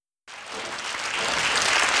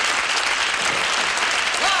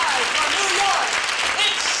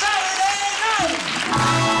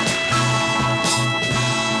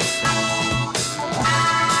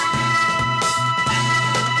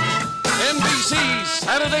ABC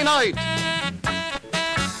Saturday Night.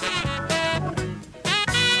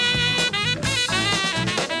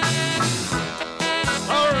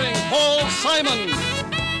 Starring Paul Simon.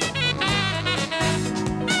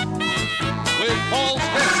 With Paul's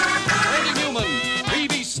guests, Randy Newman,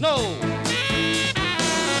 Phoebe Snow.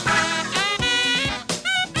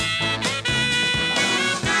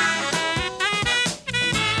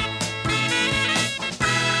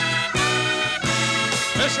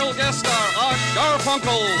 Special guest star Art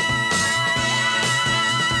Garfunkel.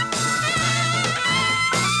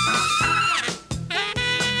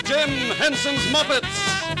 Jim Henson's Muppets.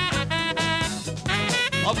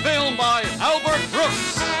 A film by Albert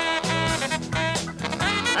Brooks.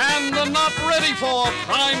 And the not ready for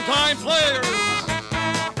primetime players.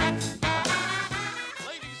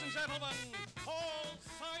 Ladies and gentlemen, Paul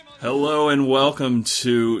Simon. Hello and welcome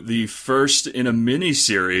to the first in a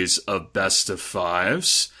mini-series of Best of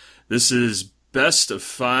Fives. This is Best of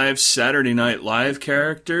Five Saturday Night Live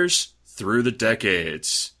characters through the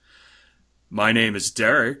decades. My name is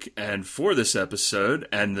Derek, and for this episode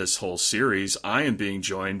and this whole series, I am being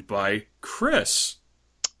joined by Chris.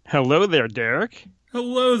 Hello there, Derek.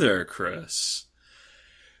 Hello there, Chris.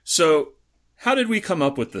 So, how did we come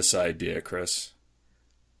up with this idea, Chris?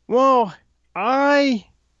 Well, I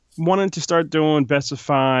wanted to start doing best of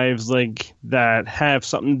fives like that have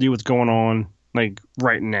something to do with what's going on like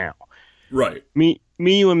right now. Right. Me,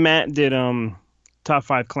 you and Matt did top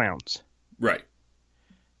five clowns. Right.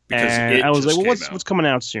 And I was like, well, what's coming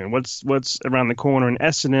out soon? What's around the corner? And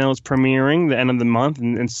SNL is premiering the end of the month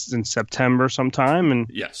in September sometime. And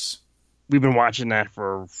yes, we've been watching that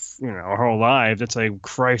for our whole lives. It's like,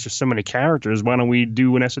 Christ, there's so many characters. Why don't we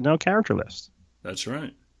do an SNL character list? That's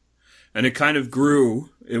right. And it kind of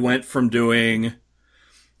grew. It went from doing,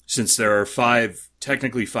 since there are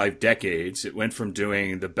technically five decades, it went from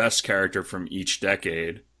doing the best character from each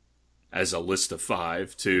decade as a list of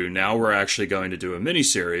five to now we're actually going to do a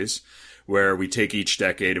mini-series where we take each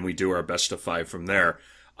decade and we do our best of five from there,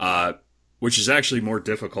 which is actually more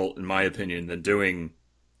difficult, in my opinion, than doing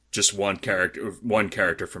just one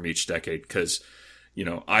character from each decade because,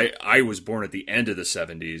 I was born at the end of the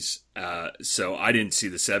 70s, so I didn't see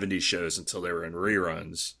the 70s shows until they were in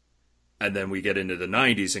reruns. And then we get into the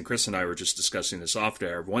 90s, and Chris and I were just discussing this off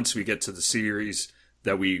air. Once we get to the series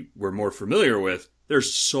that we were more familiar with,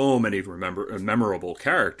 there's so many memorable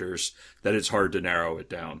characters that it's hard to narrow it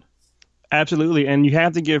down. Absolutely, and you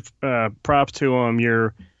have to give props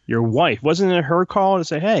to your wife. Wasn't it her call to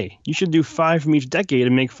say, hey, you should do five from each decade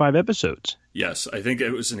and make 5 episodes? Yes, I think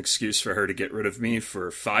it was an excuse for her to get rid of me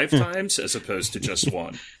for 5 times as opposed to just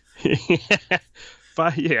one.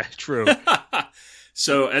 Yeah, true.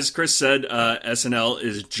 So, as Chris said, SNL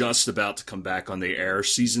is just about to come back on the air.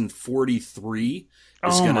 Season 43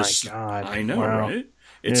 is going to... God. I know, wow. Right?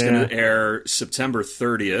 It's going to air September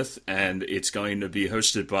 30th, and it's going to be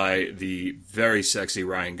hosted by the very sexy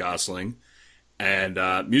Ryan Gosling. And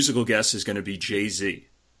musical guest is going to be Jay-Z.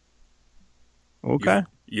 Okay.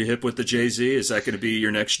 You hip with the Jay-Z? Is that going to be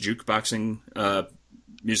your next jukeboxing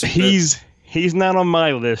music? He's not on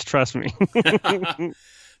my list, trust me.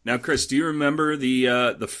 Now, Chris, do you remember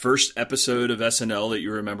the first episode of SNL that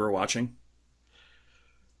you remember watching?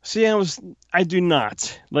 See, I do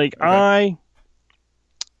not. Like, Okay.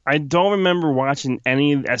 I don't remember watching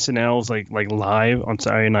any SNLs like live on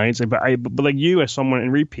Saturday nights, but like you as someone in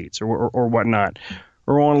repeats or whatnot,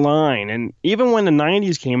 or online. And even when the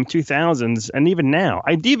 90s came, 2000s, and even now,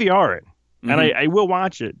 I DVR it, and I will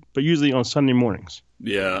watch it, but usually on Sunday mornings.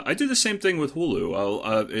 Yeah, I do the same thing with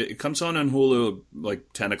Hulu. It comes on Hulu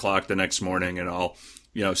like 10 o'clock the next morning, and I'll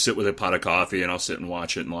sit with a pot of coffee, and I'll sit and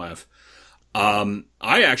watch it and laugh.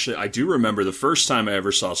 I do remember the first time I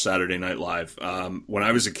ever saw Saturday Night Live. When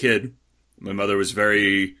I was a kid, my mother was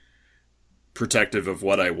very protective of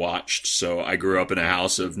what I watched. So I grew up in a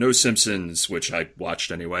house of no Simpsons, which I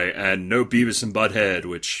watched anyway, and no Beavis and Butthead,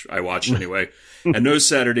 which I watched anyway, and no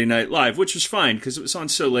Saturday Night Live, which was fine because it was on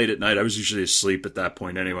so late at night. I was usually asleep at that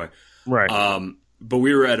point anyway. Right. But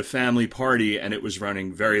we were at a family party and it was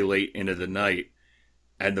running very late into the night.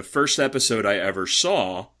 And the first episode I ever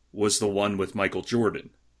saw was the one with Michael Jordan.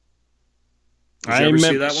 Did you ever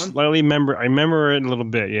see that one? I remember it a little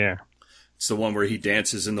bit, yeah. It's the one where he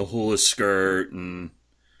dances in the hula skirt and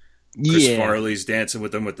Chris Farley's dancing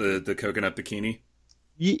with him with the coconut bikini.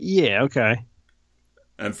 Yeah, okay.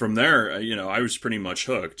 And from there, I was pretty much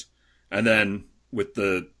hooked. And then with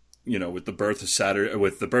the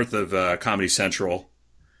birth of Comedy Central,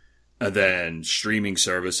 and then streaming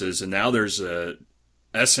services, and now there's a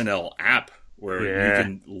SNL app where you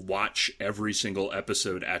can watch every single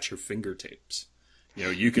episode at your fingertips. You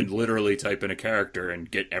know, you can literally type in a character and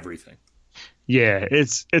get everything. Yeah,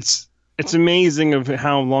 it's amazing of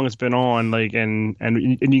how long it's been on. Like, and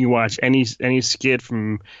you can watch any skit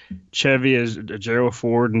from Chevy as Gerald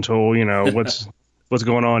Ford until what's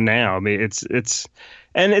going on now. I mean, it's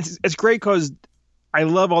great because I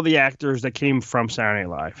love all the actors that came from Saturday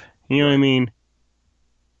Night Live. You know what I mean?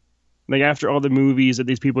 Like, after all the movies that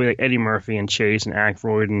these people like Eddie Murphy and Chase and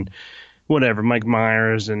Aykroyd and whatever, Mike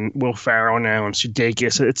Myers and Will Ferrell now and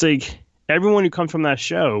Sudeikis, it's like everyone who comes from that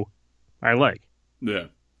show, I like. Yeah.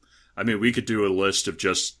 I mean, we could do a list of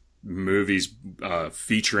just movies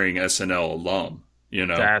featuring SNL alum, you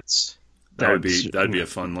know. That'd be a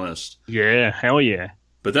fun list. Yeah, hell yeah.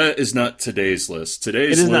 But that is not today's list.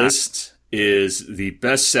 Today's list is the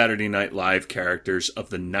best Saturday Night Live characters of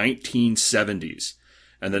the 1970s.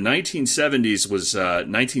 And the 1970s was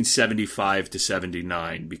 1975 to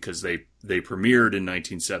 79 because they premiered in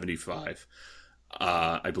 1975.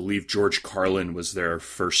 I believe George Carlin was their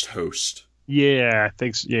first host. Yeah, I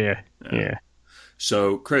think so. Yeah.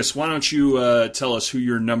 So, Chris, why don't you tell us who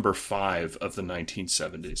your number 5 of the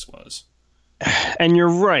 1970s was? And you're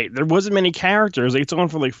right. There wasn't many characters. Like, it's on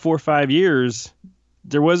for like 4 or 5 years.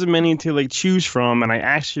 There wasn't many to like choose from, and I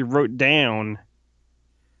actually wrote down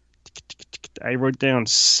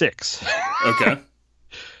 6. Okay.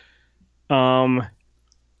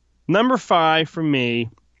 Number 5 for me.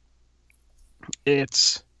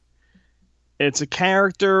 It's a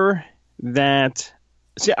character that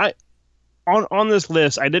on this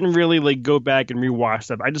list I didn't really like go back and rewatch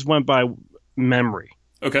stuff. I just went by memory.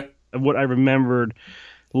 Okay. Of what I remembered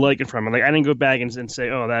liking from it. Like, I didn't go back and say,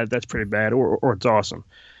 oh, that's pretty bad or it's awesome.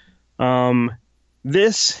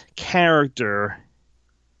 This character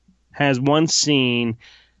has one scene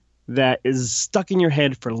that is stuck in your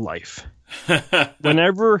head for life.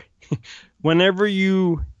 Whenever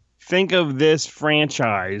you think of this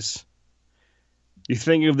franchise, you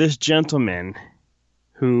think of this gentleman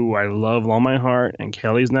who I love with all my heart, and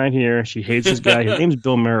Kelly's not here. She hates this guy. His name's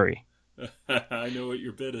Bill Murray. I know what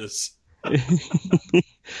your bit is.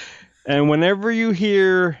 And whenever you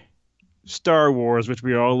hear Star Wars, which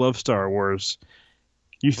we all love Star Wars,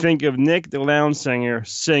 you think of Nick the Lounge Singer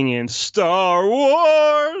singing Star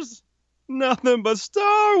Wars, nothing but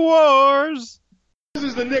Star Wars. This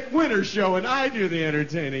is the Nick Winter Show, and I do the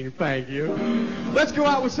entertaining. Thank you. Let's go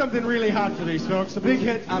out with something really hot for these folks. A big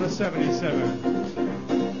hit out of '77.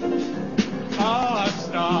 Ah,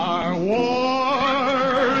 Star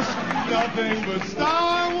Wars, nothing but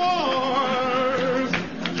Star Wars.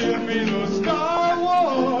 Give me the Star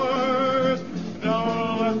Wars.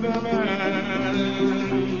 Don't let them end.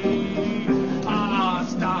 Ah,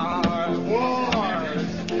 Star Wars,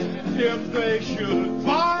 if they should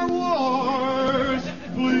bar wars,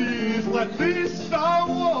 please let these Star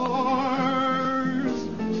Wars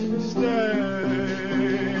stay.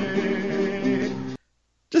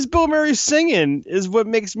 Just Bill Murray singing is what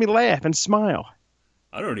makes me laugh and smile.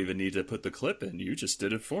 I don't even need to put the clip in. You just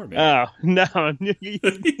did it for me. Oh, no.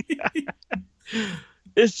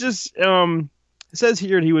 It's just it says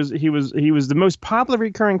here he was the most popular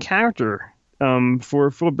recurring character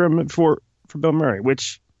for Bill Murray,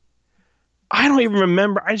 which I don't even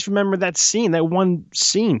remember. I just remember that scene, that one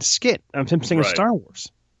skit of him singing Star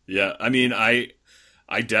Wars. Yeah, I mean, I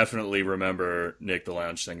definitely remember Nick the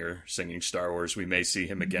Lounge Singer singing Star Wars. We may see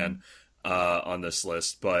him again on this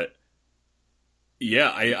list, but yeah,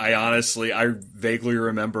 I honestly, I vaguely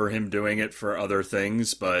remember him doing it for other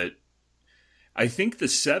things, but I think the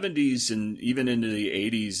 70s and even into the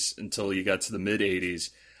 80s until you got to the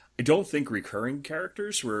mid-80s, I don't think recurring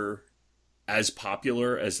characters were as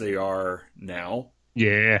popular as they are now.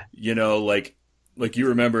 Yeah. You know, like you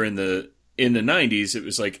remember in the 90s, it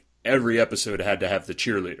was like every episode had to have the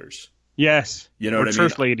cheerleaders. Yes. You know or what I mean?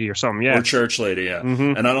 Church lady or something, yeah. Or church lady, yeah.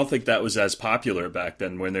 Mm-hmm. And I don't think that was as popular back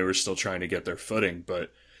then when they were still trying to get their footing.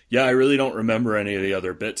 But yeah, I really don't remember any of the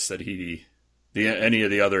other bits that any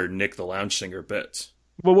of the other Nick the Lounge Singer bits.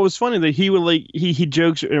 Well, what was funny that he would he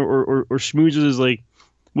jokes or schmoozes like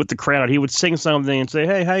with the crowd. He would sing something and say,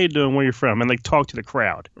 "Hey, how you doing? Where you from?" and like talk to the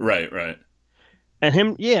crowd. Right. And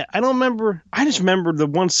him, yeah, I don't remember. I just remember the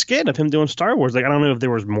one skit of him doing Star Wars. Like, I don't know if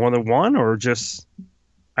there was more than one or just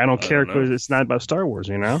I don't care because it's not about Star Wars,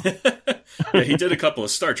 you know? Yeah, he did a couple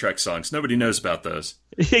of Star Trek songs. Nobody knows about those.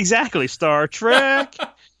 Exactly. Star Trek.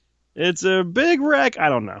 It's a big wreck. I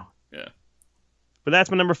don't know. Yeah. But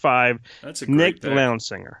that's my number 5. That's a great Nick pick. the Lounge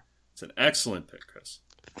Singer. It's an excellent pick, Chris.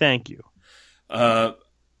 Thank you.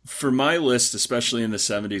 For my list, especially in the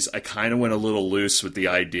 70s, I kind of went a little loose with the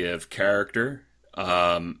idea of character.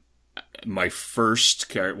 My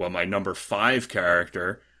number 5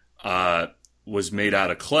 character was made out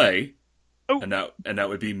of clay, Oh. and that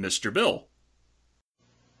would be Mr. Bill.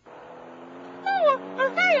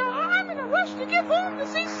 I'm in a rush to get home to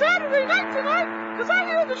see Saturday Night tonight, because I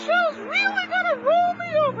hear the show's really gonna roll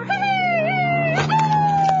me over. Hey!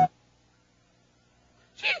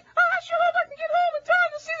 Gee, I sure hope I can get home in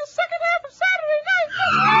time to see the second half of Saturday Night.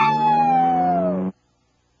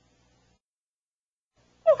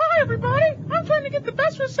 Oh, hi, everybody. I'm trying to get the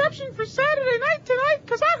best reception for Saturday Night tonight,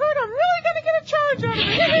 because I heard I'm really gonna get a charge out of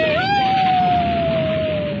it. Hey!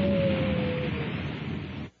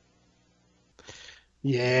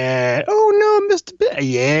 Yeah. Oh no, Mr. Bill.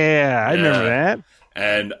 Yeah, I remember that.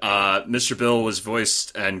 And Mr. Bill was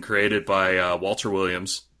voiced and created by Walter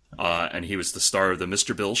Williams, and he was the star of the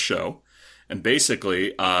Mr. Bill Show. And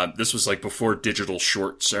basically, this was like before digital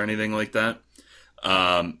shorts or anything like that.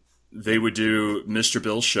 They would do Mr.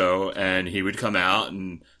 Bill's Show, and he would come out,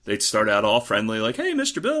 and they'd start out all friendly, like, "Hey,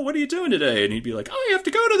 Mr. Bill, what are you doing today?" And he'd be like, "I have to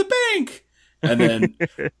go to the bank." And then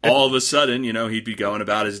all of a sudden, he'd be going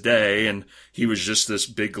about his day, and he was just this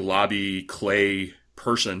big lobby clay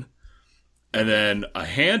person. And then a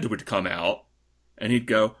hand would come out, and he'd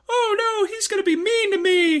go, "Oh no, he's going to be mean to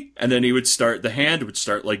me." And then the hand would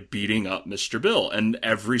start like beating up Mr. Bill. And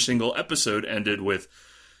every single episode ended with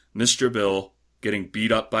Mr. Bill getting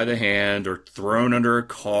beat up by the hand, or thrown under a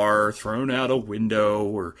car, thrown out a window,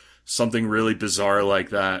 or something really bizarre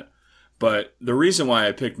like that. But the reason why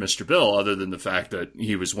I picked Mr. Bill, other than the fact that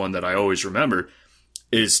he was one that I always remember,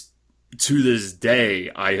 is to this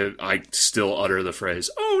day, I still utter the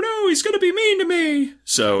phrase, "Oh no, he's going to be mean to me."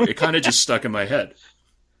 So it kind of just stuck in my head.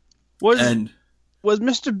 Was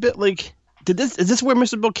Mr. Bill, like, is this where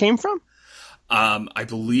Mr. Bill came from? I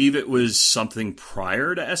believe it was something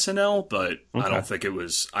prior to SNL, but Okay. I don't think it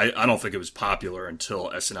was, I don't think it was popular until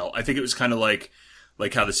SNL. I think it was kind of like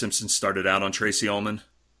how The Simpsons started out on Tracy Ullman.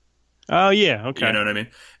 Oh, yeah, okay. You know what I mean?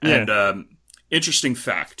 Yeah. And interesting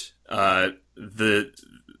fact, the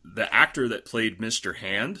actor that played Mr.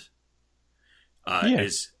 Hand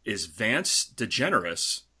is Vance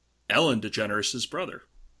DeGeneres, Ellen DeGeneres' brother.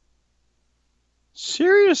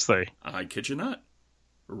 Seriously? I kid you not.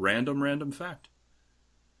 Random fact.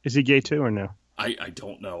 Is he gay too or no? I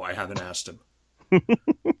don't know. I haven't asked him.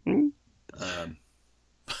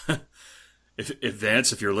 If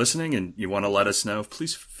Vance, if you're listening and you want to let us know,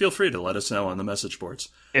 please feel free to let us know on the message boards.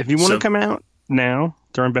 If you want to come out now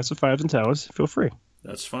during Best of Fives and tell us, feel free.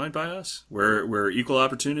 That's fine by us. We're equal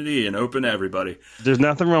opportunity and open to everybody. There's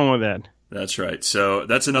nothing wrong with that. That's right. So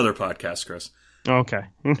that's another podcast, Chris. Okay.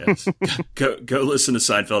 Yes. Go listen to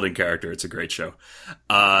Seinfeld in Character. It's a great show.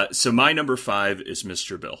 So my number 5 is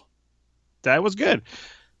Mr. Bill. That was good.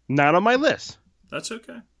 Not on my list. That's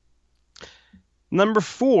okay. Number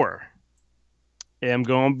 4. I'm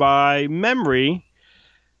going by memory.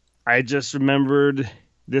 I just remembered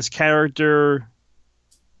this character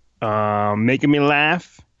making me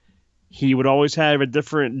laugh. He would always have a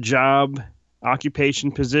different job,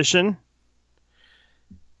 occupation, position.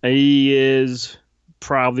 He is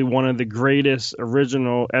probably one of the greatest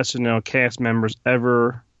original SNL cast members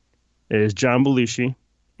ever. It is John Belushi.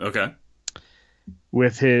 Okay.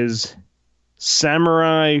 With his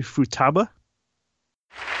samurai futaba.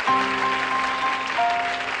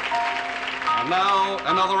 And now,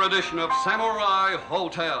 another edition of Samurai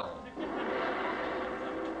Hotel.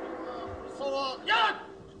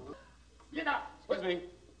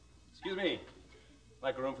 Excuse me.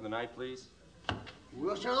 Like a room for the night, please?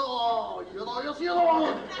 Actually,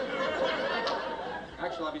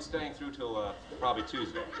 I'll be staying through till probably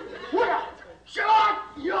Tuesday. Do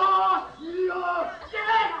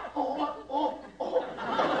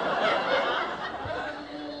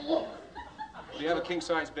you have a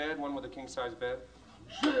king-size bed? One with a king-size bed?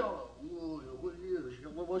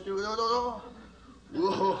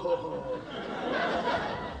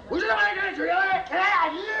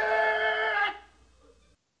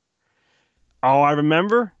 All I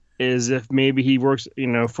remember is if maybe he works,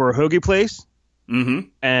 for a hoagie place,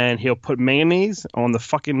 and he'll put mayonnaise on the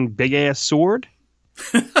fucking big-ass sword,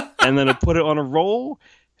 and then he'll put it on a roll,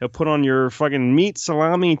 he'll put on your fucking meat,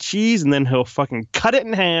 salami, cheese, and then he'll fucking cut it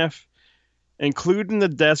in half, including the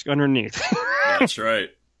desk underneath. That's right.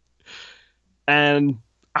 And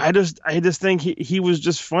I just think he was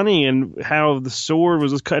just funny, and how the sword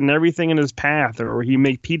was just cutting everything in his path, or he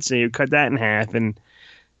made pizza, he would cut that in half, and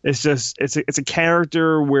it's just it's a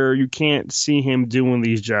character where you can't see him doing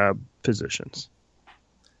these job positions.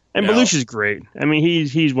 And No. Belushi's great. I mean,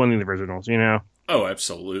 he's one of the originals, Oh,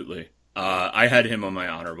 absolutely. I had him on my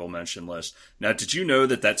honorable mention list. Now, did you know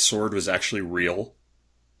that sword was actually real?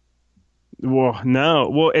 Well, no.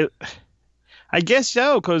 Well, I guess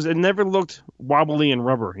so, because it never looked wobbly and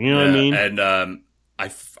rubber. You know what I mean? And I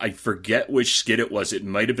forget which skit it was. It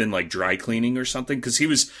might have been like dry cleaning or something, because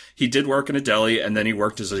he did work in a deli, and then he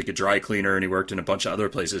worked as like a dry cleaner, and he worked in a bunch of other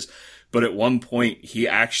places. But at one point, he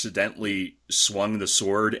accidentally swung the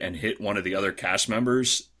sword and hit one of the other cast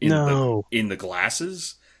members in the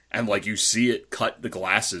glasses, and like you see it cut the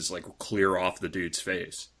glasses like clear off the dude's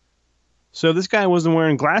face. So this guy wasn't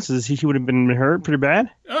wearing glasses. He would have been hurt pretty bad?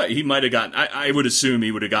 He might have gotten... I would assume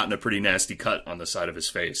he would have gotten a pretty nasty cut on the side of his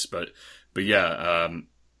face. But yeah,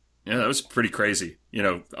 that was pretty crazy. You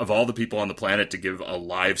know, of all the people on the planet to give a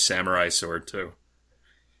live samurai sword to.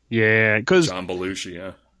 Yeah, because... John Belushi,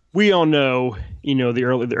 yeah. We all know, you know, the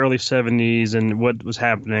early 70s and what was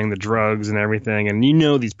happening, the drugs and everything. And you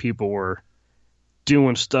know these people were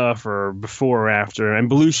doing stuff or before or after.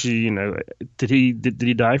 And Belushi, you know, did he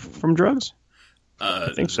die from drugs?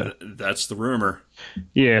 I think so. That's the rumor.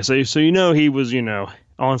 Yeah, so you know he was, you know,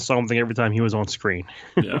 on something every time he was on screen.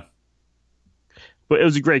 Yeah. But it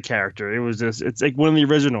was a great character. It was just, it's like one of the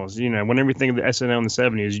originals, you know. Whenever you think of the SNL in the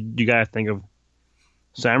 70s, you got to think of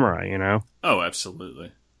Samurai, you know. Oh,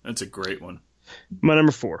 absolutely. That's a great one. My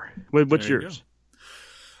number 4. What's yours?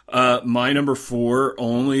 My number 4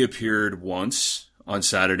 only appeared once on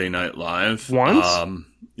Saturday Night Live. Once?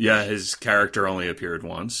 Yeah, his character only appeared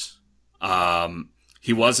once.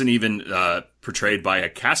 He wasn't even portrayed by a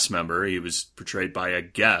cast member. He was portrayed by a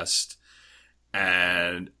guest.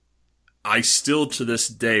 And I still, to this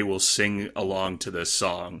day, will sing along to this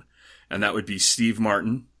song. And that would be Steve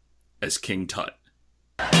Martin as King Tut.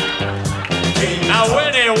 Now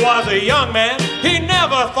when he was a young man, he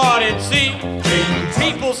never thought he'd see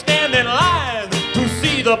people stand in line to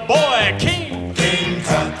see the boy king. King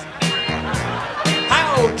Tut.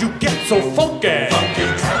 How'd you get so funky? Funky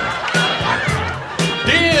Tut.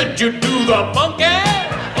 Did you do the monkey?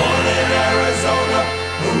 Born in Arizona,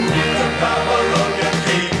 moved to Babylonia.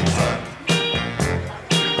 King Tut.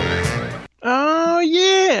 Oh,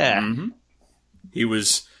 yeah. Mm-hmm.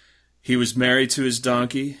 He was married to his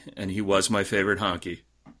donkey, and he was my favorite honky.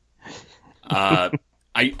 I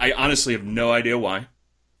honestly have no idea why,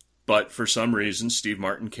 but for some reason, Steve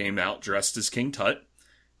Martin came out dressed as King Tut,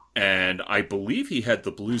 and I believe he had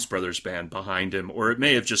the Blues Brothers band behind him, or it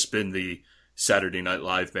may have just been the Saturday Night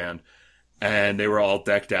Live band, and they were all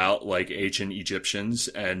decked out like ancient Egyptians,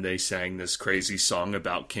 and they sang this crazy song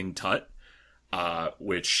about King Tut,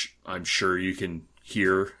 which I'm sure you can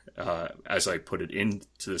hear as I put it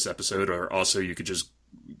into this episode, or also you could just,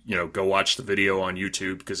 you know, go watch the video on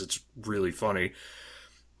YouTube because it's really funny.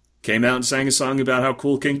 Came out and sang a song about how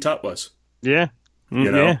cool King Tut was. Yeah.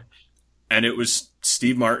 You know? Yeah. And it was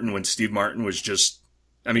Steve Martin when Steve Martin was just,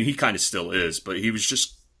 I mean, he kind of still is, but he was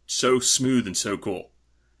just so smooth and so cool.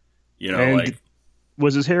 You know, and like...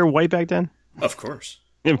 Was his hair white back then? Of course.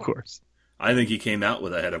 Of course. I think he came out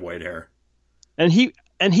with a head of white hair. And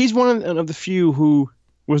he's one of the few who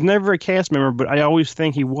was never a cast member, but I always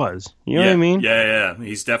think he was. You know what I mean? Yeah.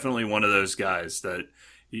 He's definitely one of those guys that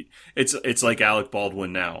it's like Alec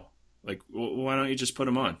Baldwin now. Like, why don't you just put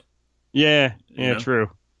him on? Yeah, You know? true.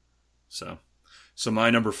 So my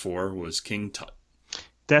number 4 was King Tut.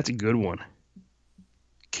 That's a good one.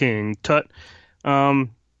 King Tut.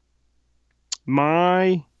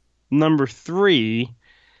 My number 3,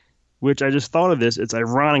 which I just thought of this, it's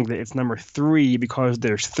ironic that it's number 3 because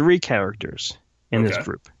there's 3 characters in this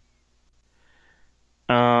group.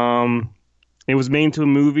 It was made into a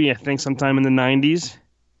movie, I think, sometime in the 90s,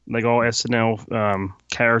 like all SNL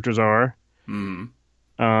characters are. Mm-hmm.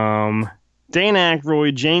 Dan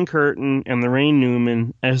Aykroyd, Jane Curtin, and Lorraine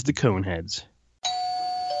Newman as the Coneheads.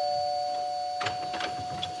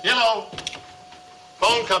 Hello.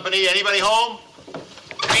 Phone company, anybody home?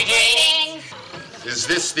 Greetings. Is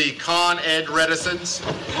this the Con Ed Reticence?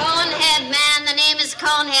 Conehead, man. The name is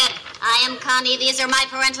Conehead. I am Connie. These are my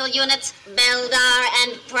parental units, Beldar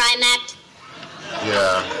and Primat.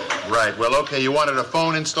 Yeah, right. Well, okay, you wanted a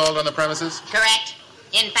phone installed on the premises? Correct.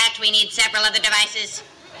 In fact, we need several other devices.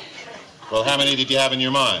 Well, how many did you have in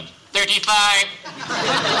your mind? 35.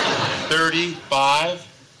 35?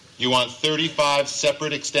 You want 35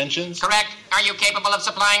 separate extensions? Correct. Are you capable of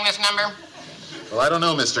supplying this number? Well, I don't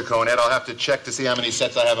know, Mr. Coned. I'll have to check to see how many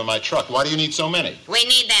sets I have in my truck. Why do you need so many? We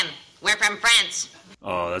need them. We're from France.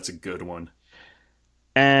 Oh, that's a good one.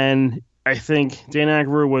 And I think Dan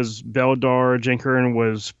Aykroyd was Beldar, Jane Curtin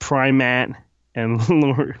was Primat, and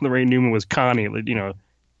Lorraine Newman was Connie. You know,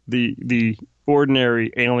 the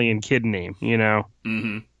ordinary alien kid name. You know.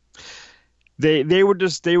 Mm-hmm. They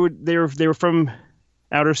were from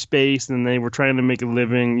outer space, and they were trying to make a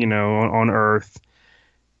living, you know, on Earth.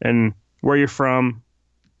 And where you're from?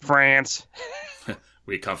 France.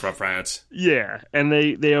 We come from France. Yeah, and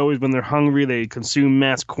they always, when they're hungry, they consume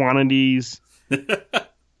mass quantities.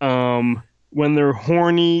 When they're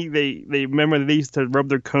horny, they remember they used to rub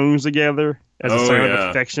their cones together as a sign of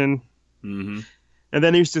affection. Mm-hmm. And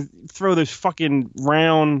then they used to throw those fucking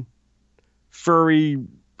round, furry,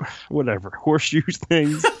 whatever, horseshoe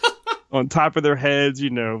things on top of their heads,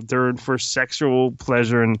 for sexual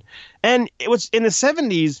pleasure. And it was in the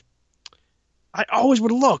 70s, I always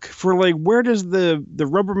would look for, like, where does the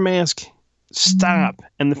rubber mask stop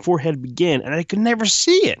and the forehead begin? And I could never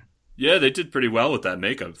see it. Yeah, they did pretty well with that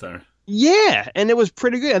makeup there. Yeah, and it was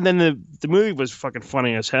pretty good. And then the movie was fucking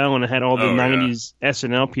funny as hell, and it had all the 90s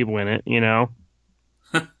SNL people in it,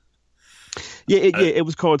 It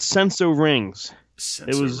was called Senso Rings.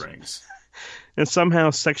 Rings. And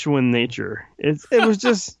somehow sexual in nature. It was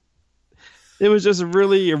just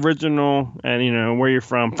really original, and where you're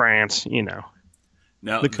from, France,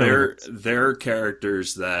 Now they're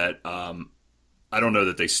characters that I don't know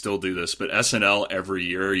that they still do this, but SNL every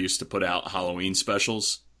year used to put out Halloween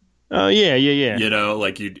specials. Oh yeah.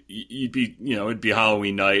 Like you'd be, it'd be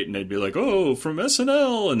Halloween night, and they'd be like, "Oh, from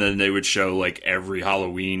SNL," and then they would show like every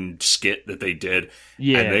Halloween skit that they did.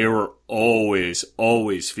 Yeah, and they were always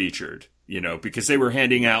featured. Because they were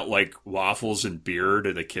handing out like waffles and beer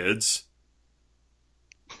to the kids.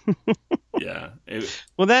 Yeah.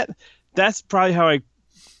 Well, that's probably how I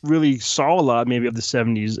really saw a lot, maybe of the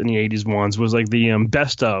 70s and the 80s ones, was like the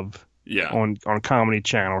best of on Comedy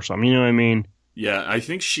Channel or something. You know what I mean? Yeah, I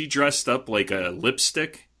think she dressed up like a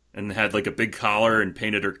lipstick and had like a big collar and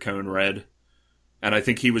painted her cone red. And I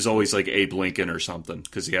think he was always like Abe Lincoln or something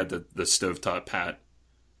because he had the stovetop hat.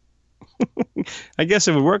 I guess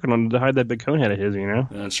it was working on to hide that big cone head of his,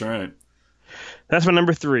 That's right. That's my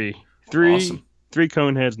number 3. Awesome. 3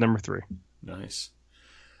 cone heads, number 3. Nice.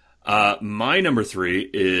 My number 3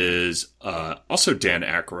 is also Dan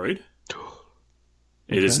Aykroyd.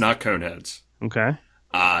 It is not Coneheads. Okay.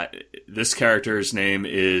 This character's name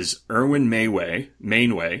is Erwin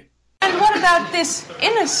Mainway. And what about this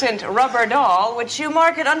innocent rubber doll, which you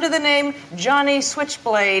market under the name Johnny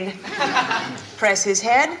Switchblade? Press his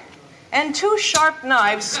head, and 2 sharp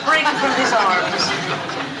knives spring from his arms.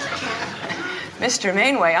 Mr.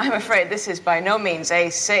 Mainway, I'm afraid this is by no means a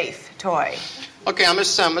safe toy. Okay, I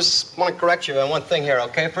just want to correct you on one thing here,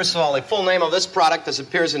 okay? First of all, the full name of this product, as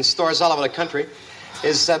appears in stores all over the country,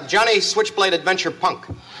 is Johnny Switchblade Adventure Punk.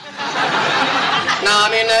 Now, I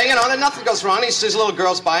mean, nothing goes wrong. These little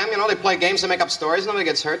girls buy them, they play games, they make up stories, nobody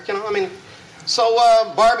gets hurt, So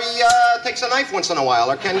Barbie takes a knife once in a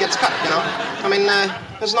while, or Ken gets cut,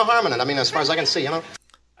 there's no harm in it, as far as I can see,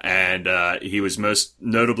 And he was most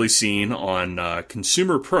notably seen on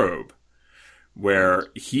Consumer Probe, where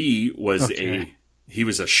he was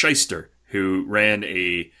a shyster who ran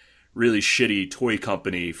a really shitty toy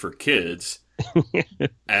company for kids.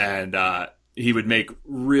 And he would make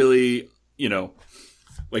really,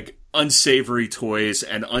 like unsavory toys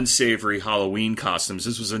and unsavory Halloween costumes.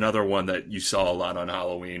 This was another one that you saw a lot on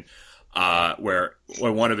Halloween, where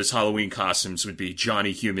one of his Halloween costumes would be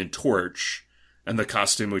Johnny Human Torch, and the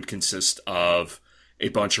costume would consist of a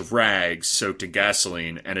bunch of rags soaked in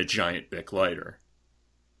gasoline and a giant Bic lighter.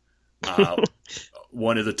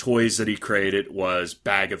 One of the toys that he created was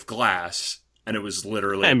Bag of Glass, and it was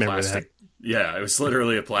literally a plastic. Yeah, it was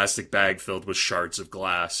literally a plastic bag filled with shards of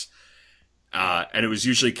glass. And it was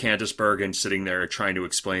usually Candice Bergen sitting there trying to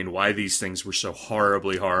explain why these things were so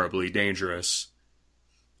horribly, horribly dangerous.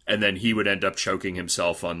 And then he would end up choking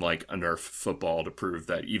himself on like a Nerf football to prove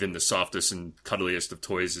that even the softest and cuddliest of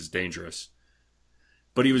toys is dangerous.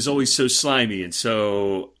 But he was always so slimy and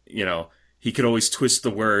so, he could always twist the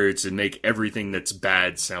words and make everything that's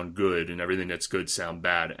bad sound good and everything that's good sound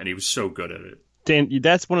bad. And he was so good at it.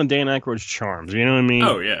 That's one of Dan Aykroyd's charms. You know what I mean?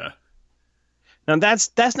 Oh, yeah. Now,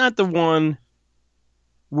 that's not the one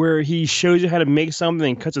where he shows you how to make something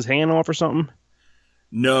and cuts his hand off or something?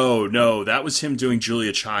 No. That was him doing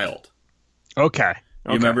Julia Child. Okay.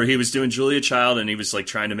 You remember he was doing Julia Child and he was like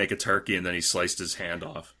trying to make a turkey and then he sliced his hand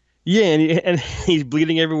off. Yeah, and he's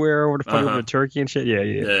bleeding everywhere over the turkey and shit.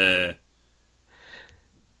 Yeah.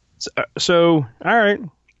 So all right.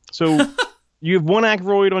 So you have one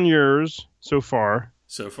Aykroyd on yours so far.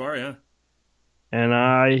 So far, yeah. And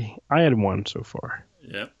I had one so far.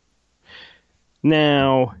 Yep.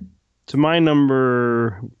 Now, to my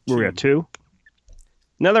number, where we at 2?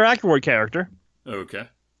 Another Aykroyd character. Okay.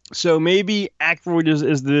 So maybe Aykroyd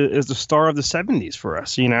is the star of the 70s for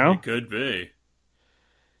us, It could be.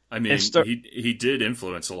 I mean, he did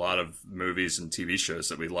influence a lot of movies and TV shows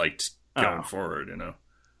that we liked going forward,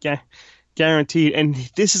 Yeah. Guaranteed. And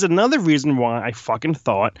this is another reason why I fucking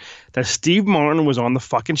thought that Steve Martin was on the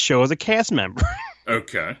fucking show as a cast member.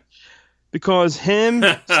 Okay. Because him,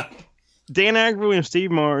 Dan Aykroyd and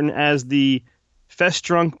Steve Martin as the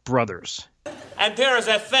Fest-Drunk brothers. And there is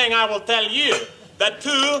a thing I will tell you. The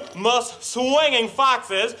two most swinging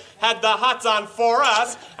foxes had the hots on for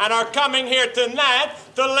us and are coming here tonight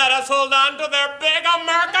to let us hold on to their big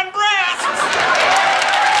American breasts.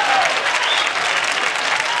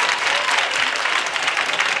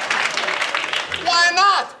 Why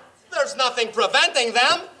not? There's nothing preventing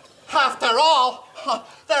them. After all,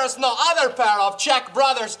 there's no other pair of Czech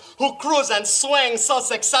brothers who cruise and swing so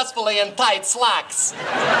successfully in tight slacks.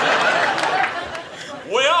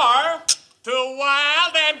 We are two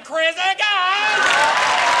wild and crazy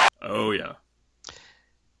guys. Oh, yeah.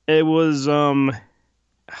 It was,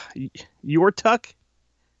 Your Tuck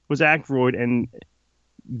was Aykroyd, and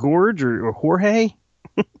Gorge or Jorge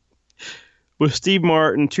was Steve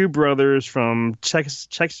Martin, two brothers from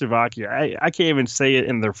Czechoslovakia. I can't even say it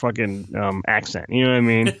in their fucking accent. You know what I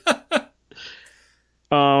mean?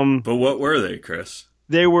 But what were they, Chris?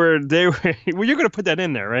 They were. Well, you're going to put that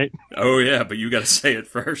in there, right? Oh, yeah, but you got to say it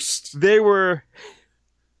first. They were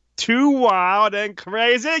two wild and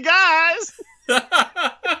crazy guys.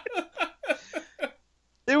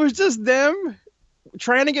 It was just them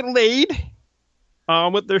trying to get laid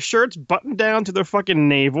with their shirts buttoned down to their fucking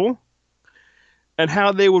navel. And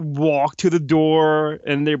how they would walk to the door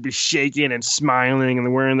and they'd be shaking and smiling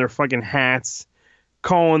and wearing their fucking hats,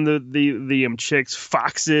 calling the chicks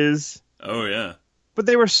foxes. Oh, yeah. But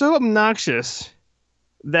they were so obnoxious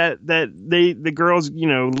that the girls,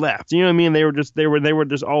 left. You know what I mean? They were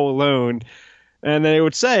just all alone. And they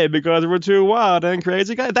would say, because we're too wild and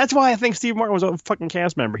crazy guys. That's why I think Steve Martin was a fucking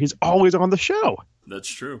cast member. He's always on the show. That's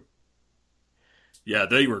true. Yeah,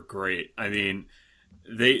 they were great. I mean,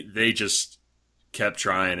 they just kept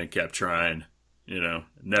trying,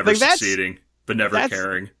 never succeeding, but never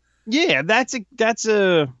caring. Yeah, that's a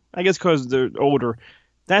I guess because they're older.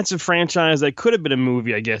 That's a franchise that could have been a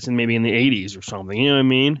movie, I guess, and maybe in the 80s or something. You know what I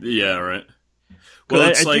mean? Yeah, right. Well,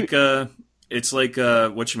 it's like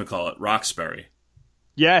whatchamacallit, Roxbury.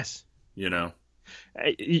 Yes. And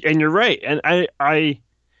you're right. And I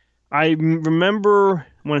remember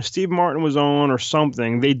when Steve Martin was on or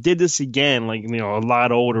something, they did this again, a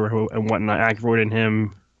lot older and whatnot. Aykroyd and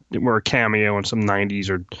him were a cameo in some 90s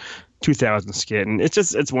or 2000 skit. And it's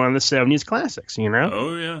one of the 70s classics,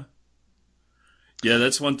 Oh, yeah. Yeah,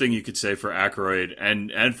 that's one thing you could say for Aykroyd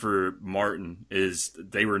and for Martin is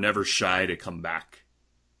they were never shy to come back,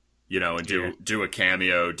 and do a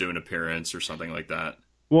cameo, do an appearance or something like that.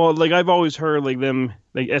 Well, I've always heard them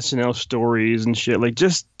SNL stories and shit,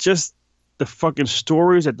 just the fucking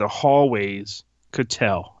stories that the hallways could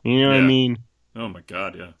tell. You know what I mean? Oh my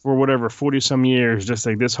God, yeah. For whatever 40 some years, just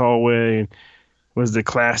like this hallway was the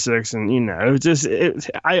classics, and it was just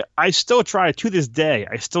I still try to this day.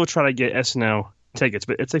 I still try to get SNL tickets,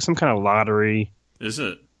 but it's like some kind of lottery. Is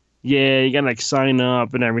it? Yeah, you gotta sign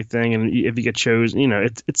up and everything, and if you get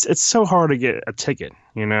chosen, it's so hard to get a ticket.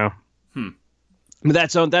 But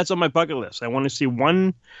that's on my bucket list. I want to see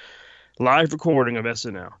one live recording of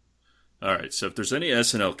SNL. All right, so if there's any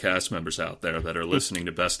SNL cast members out there that are listening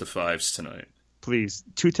to Best of Fives tonight, please,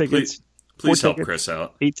 2 tickets. Please help tickets, Chris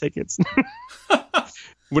out. 8 tickets.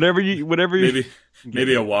 whatever you.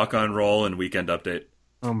 Maybe a walk-on roll and weekend update.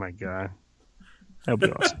 Oh my God, that'd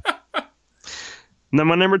be awesome. Now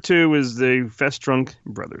my number 2 is the Fest-Drunk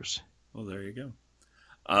brothers. Well, there you go.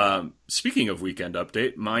 Speaking of weekend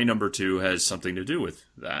update, my number 2 has something to do with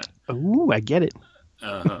that. Ooh, I get it.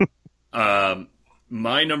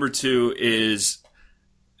 My number 2 is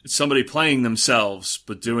somebody playing themselves,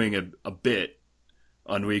 but doing a bit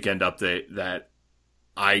on Weekend Update that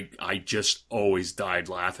I just always died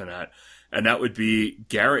laughing at. And that would be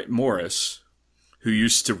Garrett Morris, who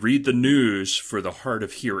used to read the news for the hard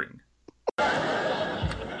of hearing.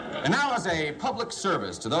 And now, as a public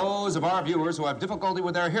service to those of our viewers who have difficulty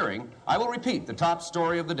with their hearing, I will repeat the top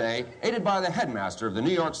story of the day, aided by the headmaster of the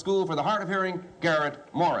New York School for the Hard of Hearing, Garrett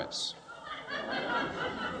Morris.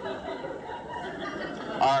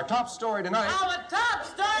 Our top story tonight... Our top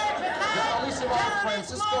story tonight... Generalissimo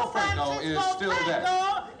Francisco Franco is still dead.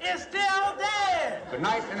 Is still dead. Good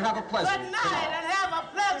night and have a pleasant Good night and have a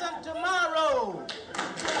pleasant tomorrow.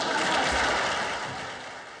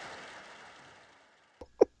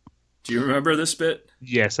 Do you remember this bit?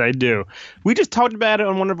 Yes, I do. We just talked about it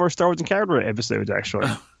on one of our Star Wars and Character episodes, actually.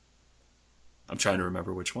 I'm trying to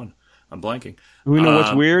remember which one. I'm blanking. We know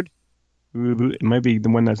what's weird? It might be the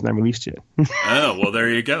one that's not released yet. Oh, well, there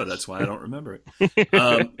you go. That's why I don't remember it.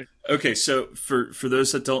 Okay, so for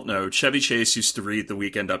those that don't know, Chevy Chase used to read the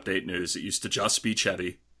Weekend Update news. It used to just be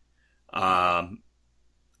Chevy. And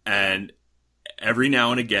every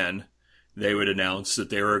now and again, they would announce that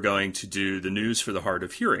they were going to do the news for the hard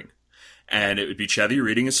of hearing. And it would be Chevy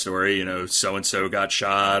reading a story, so-and-so got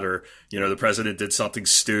shot, or, the president did something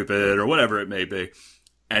stupid, or whatever it may be.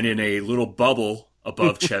 And in a little bubble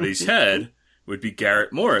above Chevy's head would be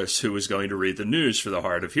Garrett Morris, who was going to read the news for the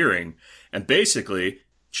hard of hearing. And basically,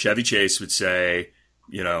 Chevy Chase would say,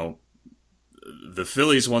 the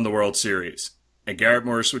Phillies won the World Series. And Garrett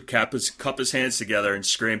Morris would cup his hands together and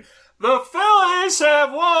scream, "The Phillies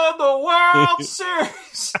have won the World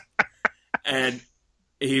Series!" And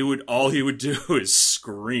all he would do is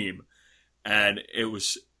scream. And it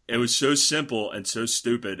was so simple and so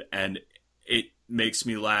stupid, and it makes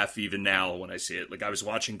me laugh even now when I see it. Like, I was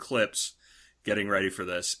watching clips getting ready for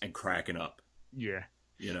this and cracking up. Yeah.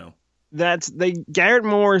 Garrett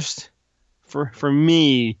Morris, for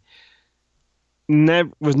me,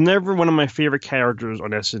 was never one of my favorite characters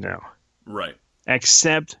on SNL. Right.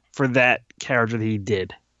 Except for that character that he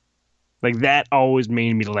did. Like, that always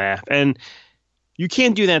made me laugh. And you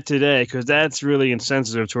can't do that today because that's really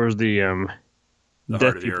insensitive towards the deaf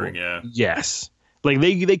hard of people. Hearing, yeah. Yes. Like,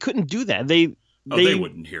 they couldn't do that. They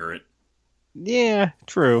wouldn't hear it. Yeah,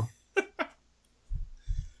 true.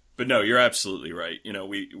 But no, you're absolutely right.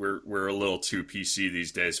 We're a little too PC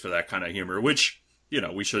these days for that kind of humor, which,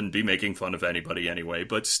 we shouldn't be making fun of anybody anyway,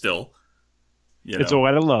 but still, it's all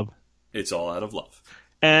out of love. It's all out of love.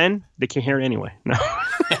 And they can't hear it anyway. No.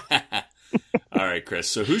 All right, Chris.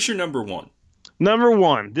 So who's your number one? Number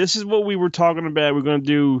one. This is what we were talking about. We're going to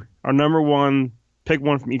do our number one, pick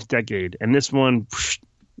one from each decade. And this one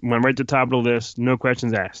went right to the top of the list. No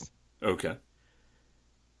questions asked. Okay.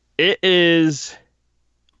 It's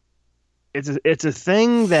a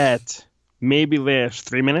thing that maybe lasts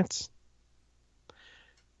 3 minutes.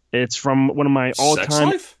 It's from one of my all-time... Sex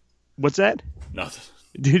Life? What's that? Nothing.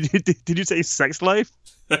 Did you say Sex Life?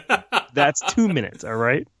 That's 2 minutes, all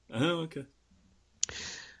right? Oh, okay.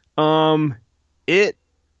 It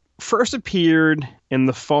first appeared in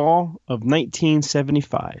the fall of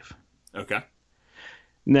 1975. Okay.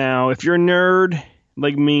 Now, if you're a nerd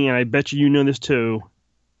like me, and I bet you know this too,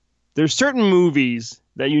 there's certain movies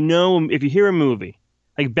that if you hear a movie,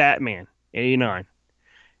 like Batman, 89,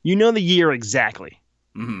 you know the year exactly.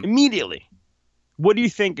 Mm-hmm. Immediately. What do you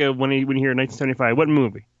think of when you hear 1975? What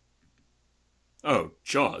movie? Oh,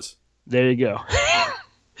 Jaws. There you go.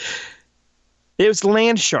 It was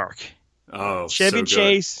Land Shark. Oh, Chevy so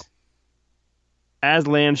Chase as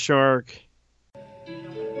Land Shark.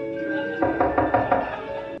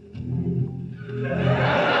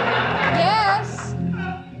 Yes?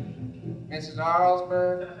 Mrs.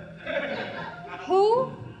 Arlsberg?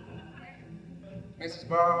 Who? Mrs.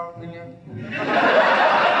 Baldwin?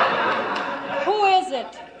 Who is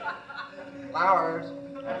it? Flowers.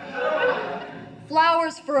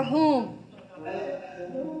 Flowers for whom?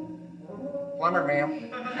 Plumber,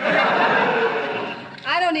 ma'am.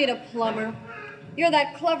 I don't need a plumber. You're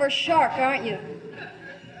that clever shark, aren't you?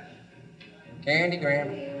 Candy Graham.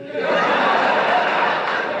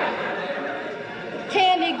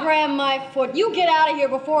 Candy Graham my foot. You get out of here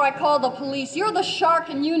before I call the police. You're the shark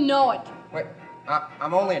and you know it. Wait,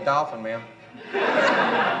 I'm only a dolphin, ma'am.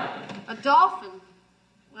 A dolphin?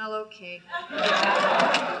 Well, okay.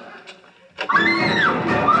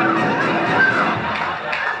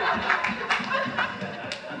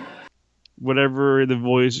 Whatever the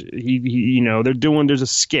voice, there's a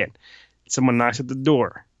skit. Someone knocks at the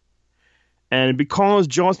door. And because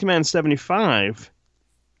Jaws came out in 75,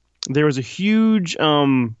 there was a huge, there's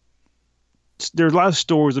a lot of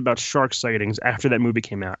stories about shark sightings after that movie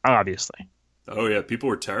came out, obviously. Oh, yeah, people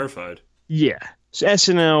were terrified. Yeah. So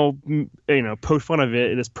SNL, poked fun of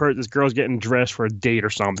it. This girl's getting dressed for a date or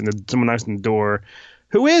something. Someone knocks on the door.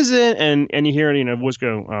 Who is it? And you hear a voice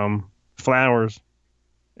go, flowers.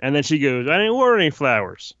 And then she goes, I didn't order any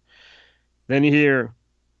flowers. Then you hear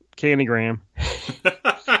Candy Graham.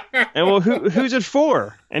 And well, who's it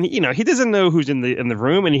for? And he doesn't know who's in the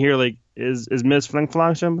room. And you hear is Miss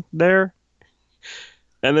Flinkflonsham there?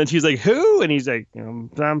 And then she's like, who? And he's like,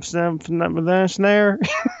 I'm there.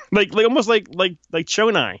 like almost like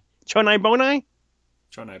Chonai Bonai.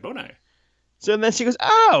 Chonai Bonai. So then she goes,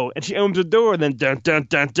 oh, and she opens the door, and then dun dun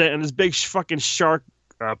dun dun, and this big fucking shark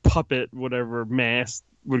puppet, whatever mask,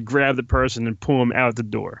 would grab the person and pull him out the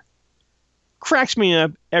door. Cracks me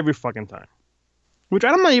up every fucking time. Which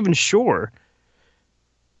I'm not even sure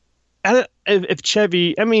if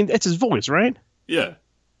Chevy. I mean, it's his voice, right? Yeah.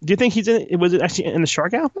 Do you think he's in? Was it actually in the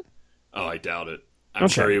shark outfit? Oh, I doubt it. I'm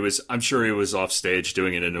sure he was off stage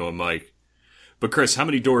doing it into a mic. But Chris, how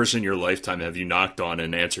many doors in your lifetime have you knocked on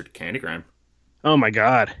and answered Candygram? Oh my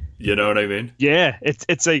God. You know what I mean? Yeah, it's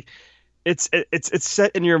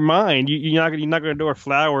set in your mind. You're not going to do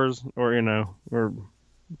flowers or or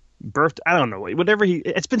birth. I don't know, whatever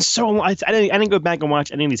It's been so long. I didn't go back and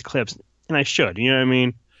watch any of these clips, and I should. You know what I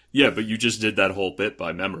mean? Yeah, but you just did that whole bit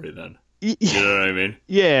by memory then. You know what I mean?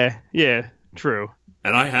 Yeah, true.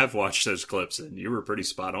 And I have watched those clips, and you were pretty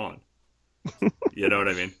spot on. You know what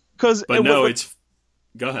I mean? Go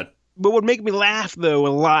ahead. But what made me laugh though a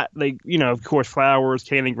lot, of course, flowers,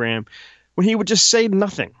 Candygram, when he would just say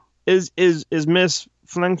nothing. Is Miss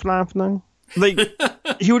Fling Flang Flang?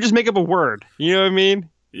 He would just make up a word. You know what I mean?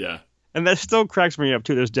 Yeah. And that still cracks me up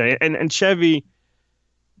to this day. And Chevy,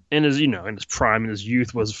 in his prime, in his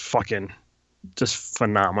youth, was fucking just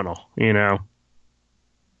phenomenal. Oh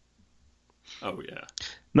yeah.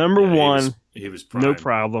 Number one, he was prime. No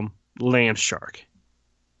problem. Land Shark.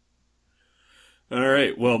 All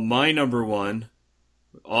right. Well, my number one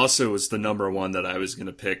also was the number one that I was going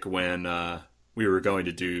to pick when we were going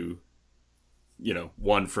to do,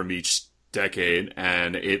 one from each decade,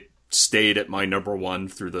 and it stayed at my number one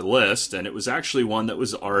through the list, and it was actually one that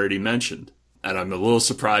was already mentioned. And I'm a little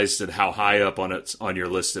surprised at how high up on your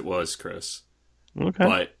list it was, Chris. Okay.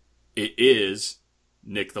 But it is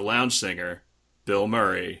Nick the Lounge Singer, Bill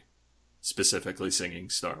Murray, specifically singing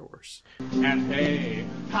Star Wars. And hey,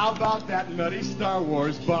 how about that nutty Star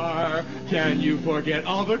Wars bar? Can you forget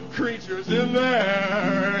all the creatures in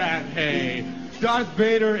there? And hey, Darth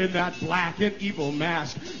Vader in that black and evil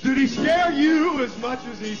mask. Did he scare you as much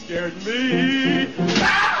as he scared me?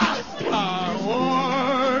 Star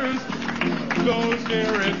Wars! Those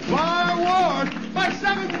here in Star Wars! My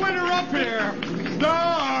seventh winner up here!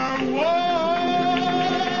 Star Wars!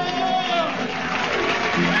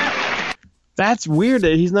 That's weird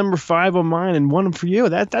that he's number 5 on mine and 1 for you.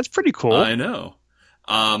 That's pretty cool. I know.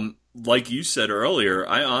 Like you said earlier,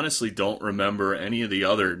 I honestly don't remember any of the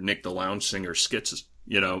other Nick the Lounge Singer skits,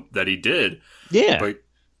 that he did. Yeah.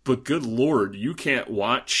 But good Lord, you can't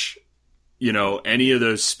watch, any of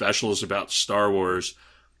those specials about Star Wars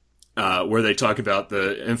where they talk about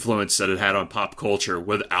the influence that it had on pop culture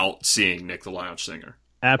without seeing Nick the Lounge Singer.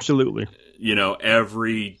 Absolutely.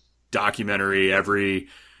 Every documentary, every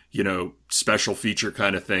special feature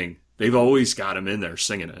kind of thing, they've always got him in there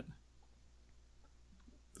singing it.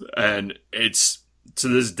 And it's, to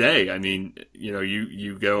this day, I mean,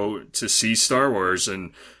 you go to see Star Wars,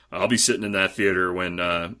 and I'll be sitting in that theater when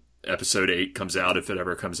episode 8 comes out, if it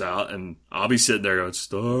ever comes out, and I'll be sitting there going,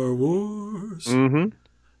 Star Wars. Mm-hmm.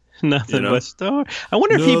 Nothing but Star. I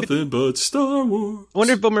wonder if Nothing but Star Wars. I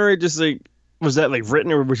wonder if Bill Murray just was that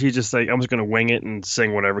written, or was he just I'm just gonna wing it and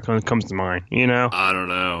sing whatever comes to mind? I don't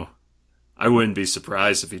know. I wouldn't be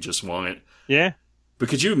surprised if he just won it. Yeah. But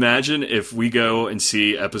could you imagine if we go and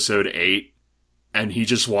see episode 8 and he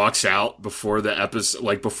just walks out before the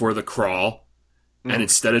episode, before the crawl, and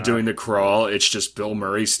instead of doing the crawl, it's just Bill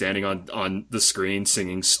Murray standing on the screen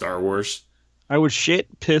singing Star Wars? I would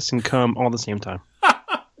shit, piss, and cum all at the same time.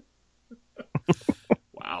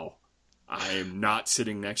 Wow. I am not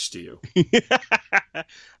sitting next to you. I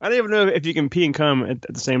don't even know if you can pee and cum at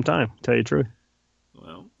the same time, to tell you the truth.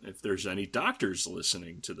 Well, if there's any doctors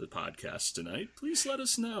listening to the podcast tonight, please let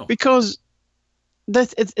us know. Because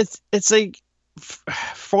it's like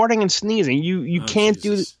farting and sneezing. You can't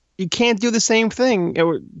do the same thing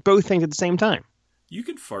or both things at the same time. You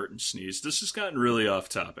can fart and sneeze. This has gotten really off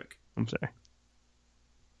topic. I'm sorry.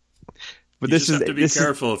 But you just have to be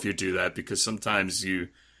careful if you do that, because sometimes you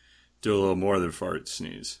do a little more than fart and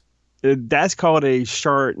sneeze. That's called a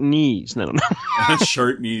sharp knees. No.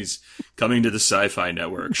 Sharp knees coming to the Sci-Fi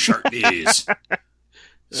Network. Sharp knees.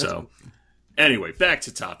 So, anyway, back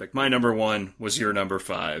to topic. My number 1 was your number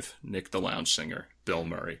 5, Nick the Lounge Singer, Bill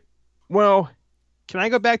Murray. Well, can I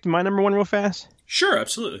go back to my number 1 real fast? Sure,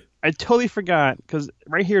 absolutely. I totally forgot, because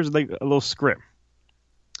right here is a little script.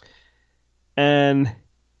 And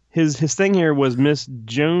his thing here was Miss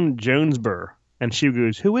Joan Jonesborough. And she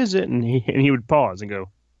goes, "Who is it?" And he would pause and go,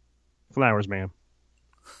 "Flowers, ma'am."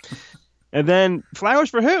 And then, "Flowers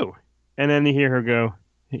for who?" And then you hear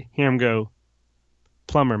him go,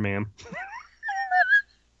 "Plumber, ma'am."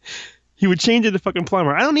 He would change it to fucking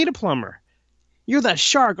plumber. "I don't need a plumber. You're that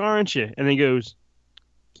shark, aren't you?" And he goes,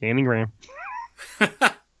 "Candygram."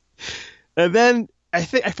 And then I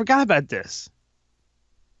forgot about this.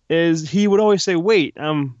 Is he would always say, "Wait,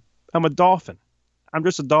 I'm a dolphin. I'm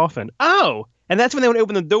just a dolphin." Oh, and that's when they would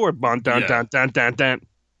open the door. Dun, dun, dun, dun, dun, dun.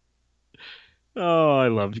 Oh, I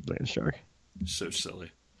love you, Land Shark. So silly.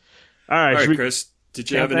 All right, Chris. Did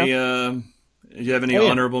you have Do you have any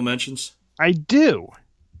honorable mentions? I do.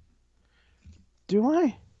 Do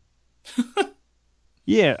I?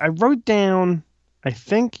 Yeah, I wrote down. I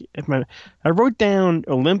think I wrote down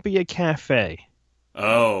Olympia Cafe.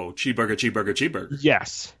 Oh, cheeseburger.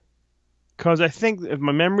 Yes, because I think if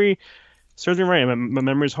my memory serves me right, my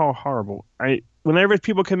memory is horrible. Whenever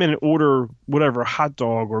people come in and order whatever, a hot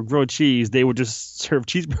dog or grilled cheese, they would just serve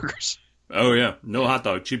cheeseburgers. Oh yeah, no hot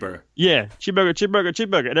dog, cheeseburger. Yeah,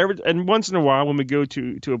 cheeseburger. And once in a while, when we go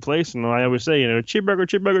to a place, and I always say,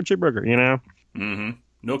 cheeseburger. You know. Mm-hmm.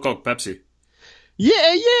 No Coke, Pepsi.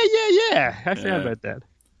 Yeah. I forgot about that.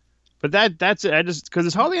 But that's it. I just because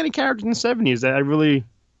there's hardly any characters in the 70s that I really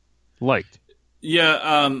liked.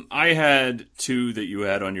 Yeah, I had two that you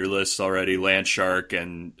had on your list already: Land Shark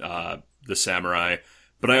and the Samurai.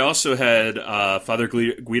 But I also had Father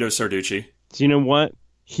Guido Sarducci. So you know what?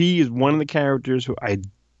 He is one of the characters who I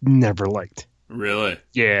never liked. Really?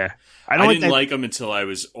 Yeah. I didn't like him until I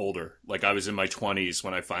was older. Like I was in my 20s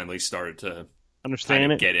when I finally started to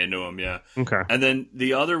understand get into him. Yeah. Okay. And then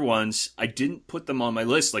the other ones, I didn't put them on my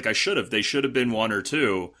list. Like I should have. They should have been one or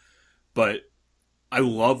two. But I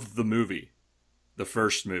loved the movie. The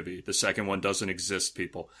first movie. The second one doesn't exist,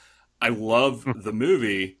 people. I love the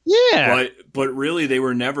movie. Yeah. But really they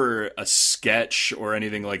were never a sketch or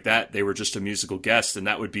anything like that. They were just a musical guest, and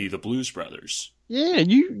that would be the Blues Brothers. Yeah,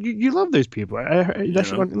 you love those people.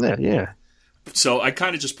 Yeah. So I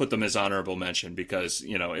kind of just put them as honorable mention because,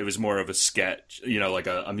 it was more of a sketch, like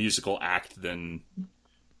a musical act than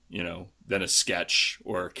a sketch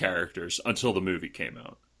or characters until the movie came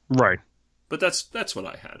out. Right. But that's what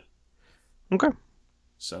I had. Okay.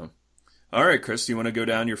 So, all right, Chris, do you want to go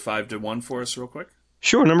down your 5 to 1 for us real quick?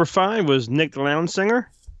 Sure. Number 5 was Nick the Lounge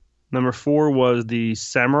Singer. Number 4 was the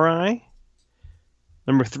Samurai.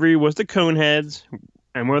 Number 3 was the Coneheads.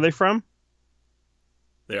 And where are they from?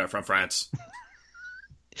 They are from France.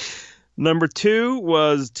 Number 2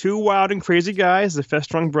 was Two Wild and Crazy Guys, the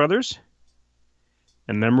Festrung Brothers.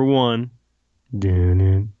 And number 1,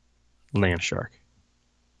 Land Shark.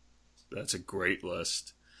 That's a great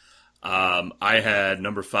list. I had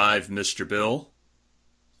number 5, Mr. Bill.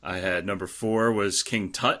 I had number 4 was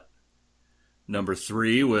King Tut. Number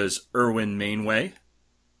 3 was Irwin Mainway.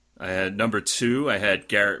 I had number 2, I had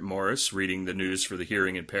Garrett Morris reading the news for the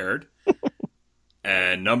hearing impaired.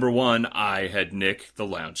 And number 1, I had Nick the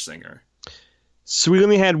Lounge Singer. So we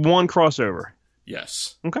only had one crossover.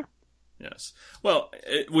 Yes. Okay. Yes. Well,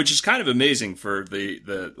 which is kind of amazing for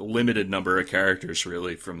the limited number of characters,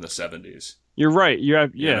 really, from the 70s. You're right.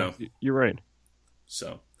 You're right.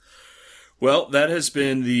 So, well, that has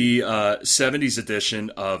been the 70s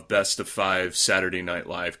edition of Best of 5 Saturday Night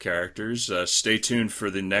Live characters. Stay tuned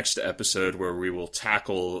for the next episode where we will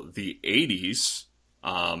tackle the 80s.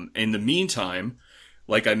 In the meantime,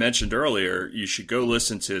 like I mentioned earlier, you should go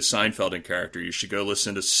listen to Seinfeld in character. You should go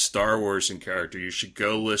listen to Star Wars in character. You should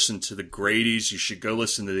go listen to the Grady's. You should go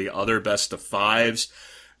listen to the other Best of 5s.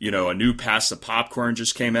 A new Pass the Popcorn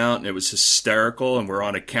just came out, and it was hysterical, and we're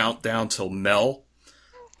on a countdown till Mel.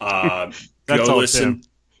 Go listen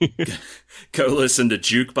to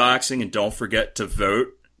Jukeboxing, and don't forget to vote.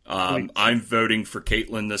 I'm voting for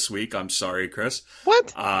Caitlin this week. I'm sorry, Chris.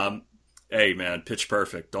 What? Hey, man, Pitch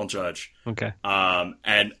Perfect. Don't judge. Okay.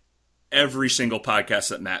 And every single podcast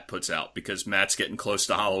that Matt puts out, because Matt's getting close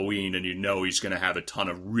to Halloween, and he's going to have a ton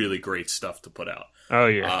of really great stuff to put out. Oh,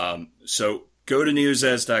 yeah. So go to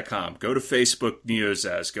NEOZAZ.com. Go to Facebook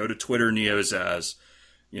NEOZAZ. Go to Twitter NEOZAZ.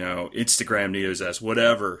 Instagram NEOZAZ.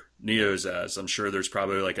 Whatever NEOZAZ. I'm sure there's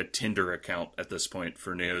probably like a Tinder account at this point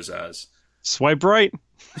for NEOZAZ. Swipe right.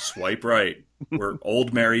 Swipe right. We're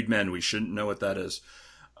old married men. We shouldn't know what that is.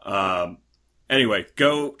 Anyway,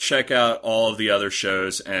 go check out all of the other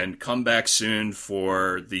shows and come back soon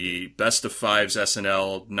for the Best of 5's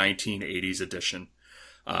SNL 1980s edition.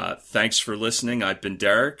 Thanks for listening. I've been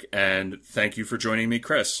Derek, and thank you for joining me,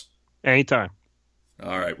 Chris. Anytime.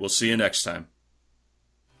 All right. We'll see you next time.